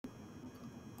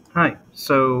Hi.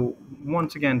 So,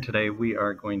 once again, today we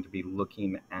are going to be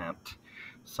looking at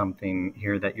something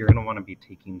here that you're going to want to be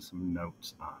taking some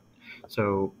notes on.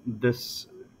 So,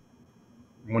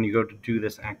 when you go to do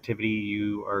this activity,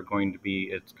 you are going to be,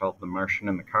 it's called The Martian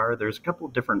in the Car. There's a couple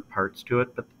of different parts to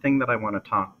it, but the thing that I want to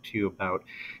talk to you about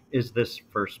is this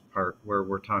first part where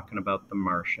we're talking about the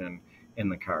Martian in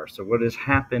the car. So, what has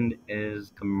happened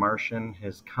is the Martian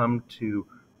has come to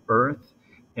Earth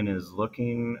and is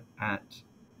looking at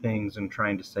things and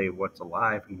trying to say what's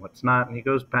alive and what's not. And he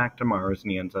goes back to Mars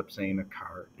and he ends up saying a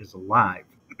car is alive.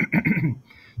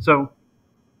 So,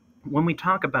 when we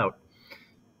talk about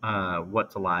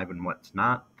what's alive and what's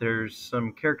not. There's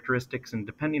some characteristics, and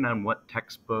depending on what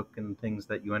textbook and things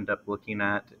that you end up looking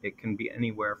at, it can be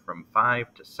anywhere from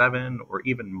 5 to 7 or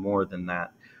even more than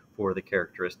that for the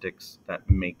characteristics that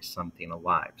make something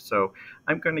alive. So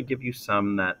I'm going to give you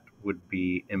some that would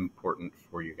be important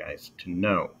for you guys to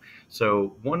know.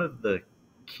 So one of the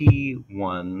key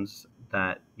ones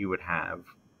that you would have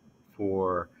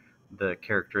for the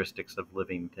characteristics of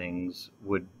living things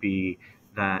would be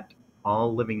that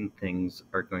all living things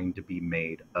are going to be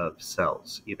made of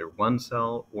cells, either one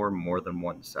cell or more than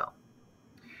one cell.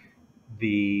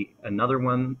 The another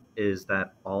one is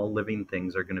that all living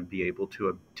things are going to be able to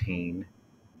obtain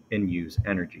and use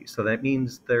energy. So that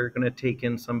means they're going to take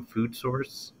in some food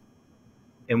source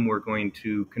and we're going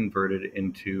to convert it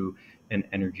into an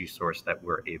energy source that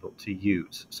we're able to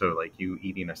use. So, like you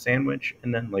eating a sandwich,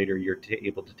 and then later you're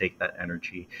able to take that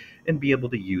energy and be able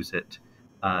to use it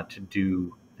to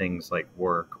do things like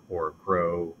work or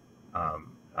grow,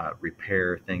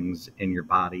 repair things in your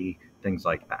body, things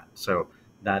like that. So,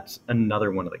 that's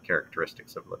another one of the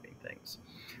characteristics of living things.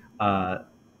 Uh,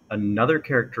 Another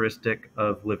characteristic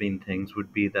of living things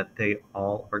would be that they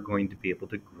all are going to be able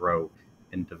to grow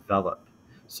and develop.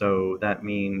 So that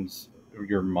means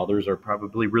your mothers are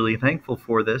probably really thankful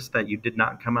for this, that you did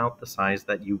not come out the size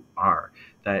that you are,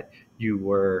 that you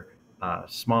were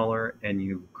smaller and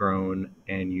you've grown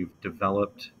and you've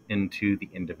developed into the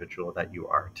individual that you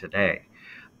are today.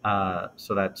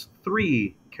 So that's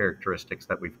three characteristics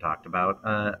that we've talked about.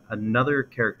 Another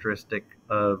characteristic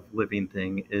of living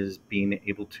thing is being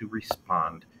able to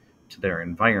respond to their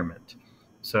environment.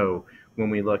 So when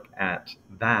we look at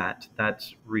that,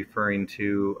 that's referring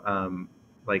to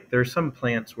like there's some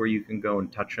plants where you can go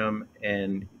and touch them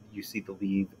and you see the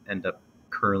leaf end up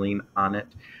curling on it.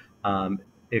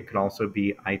 It could also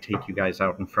be I take you guys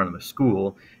out in front of the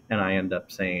school and I end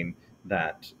up saying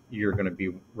that you're going to be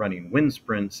running wind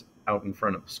sprints out in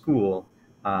front of the school,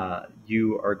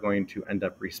 you are going to end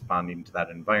up responding to that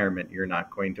environment. You're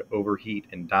not going to overheat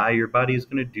and die. Your body is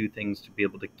going to do things to be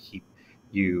able to keep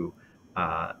you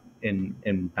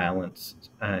in balance,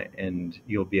 and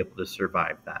you'll be able to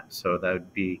survive that. So that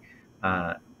would be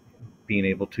uh, being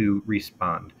able to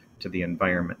respond to the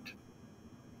environment.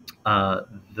 Uh,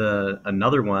 the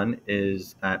another one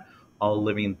is that all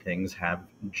living things have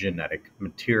genetic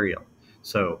material.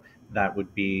 So that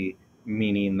would be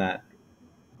meaning that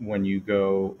when you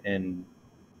go and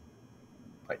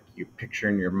like you picture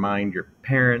in your mind your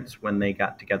parents when they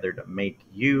got together to make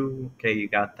you, okay, you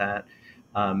got that.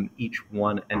 Each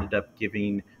one ended up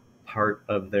giving part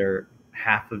of their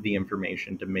half of the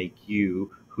information to make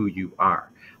you who you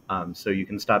are. So you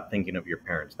can stop thinking of your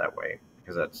parents that way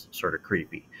because that's sort of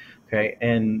creepy. Okay,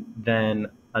 and then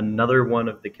another one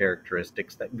of the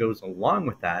characteristics that goes along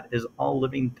with that is all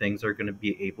living things are going to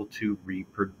be able to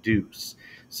reproduce.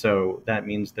 So that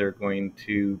means they're going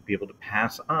to be able to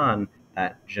pass on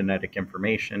that genetic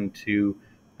information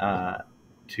uh,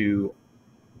 to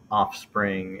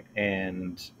offspring,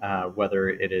 and whether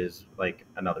it is like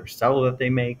another cell that they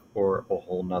make or a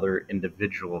whole nother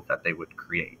individual that they would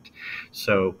create.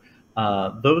 So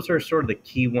those are sort of the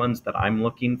key ones that I'm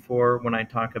looking for when I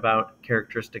talk about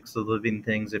characteristics of living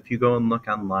things. If you go and look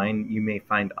online, you may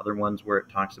find other ones where it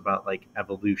talks about like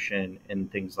evolution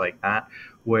and things like that,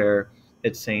 where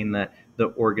it's saying that the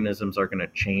organisms are going to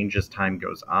change as time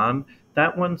goes on.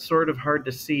 That one's sort of hard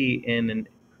to see in an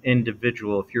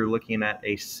individual. If you're looking at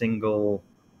a single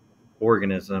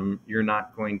organism, you're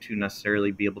not going to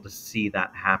necessarily be able to see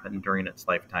that happen during its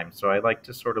lifetime. So I like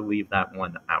to sort of leave that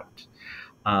one out.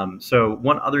 So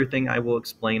one other thing I will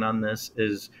explain on this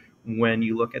is when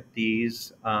you look at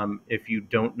these, if you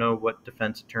don't know what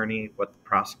defense attorney, what the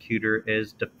prosecutor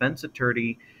is, defense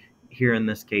attorney here in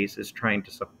this case is trying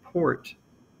to support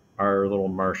our little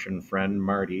Martian friend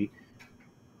Marty,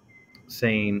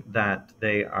 saying that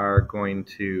they are going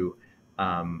to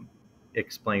um,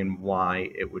 explain why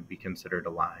it would be considered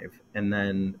alive. And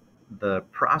then the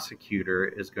prosecutor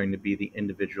is going to be the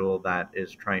individual that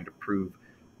is trying to prove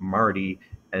Marty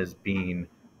as being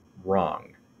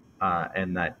wrong,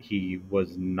 and that he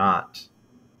was not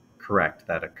correct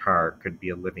that a car could be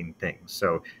a living thing.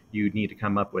 So you need to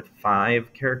come up with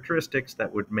 5 characteristics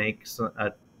that would make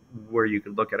where you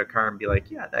could look at a car and be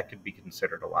like, yeah, that could be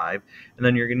considered alive. And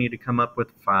then you're going to need to come up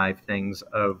with 5 things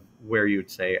of where you'd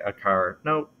say a car,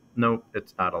 no, no,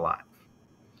 it's not alive.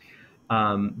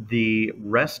 The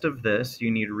rest of this,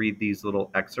 you need to read these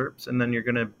little excerpts, and then you're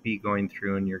going to be going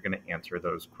through and you're going to answer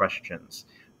those questions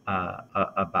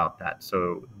about that.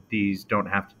 So these don't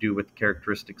have to do with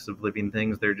characteristics of living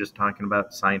things. They're just talking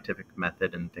about scientific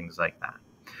method and things like that.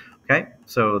 Okay,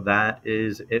 so that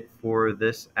is it for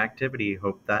this activity.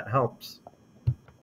 Hope that helps.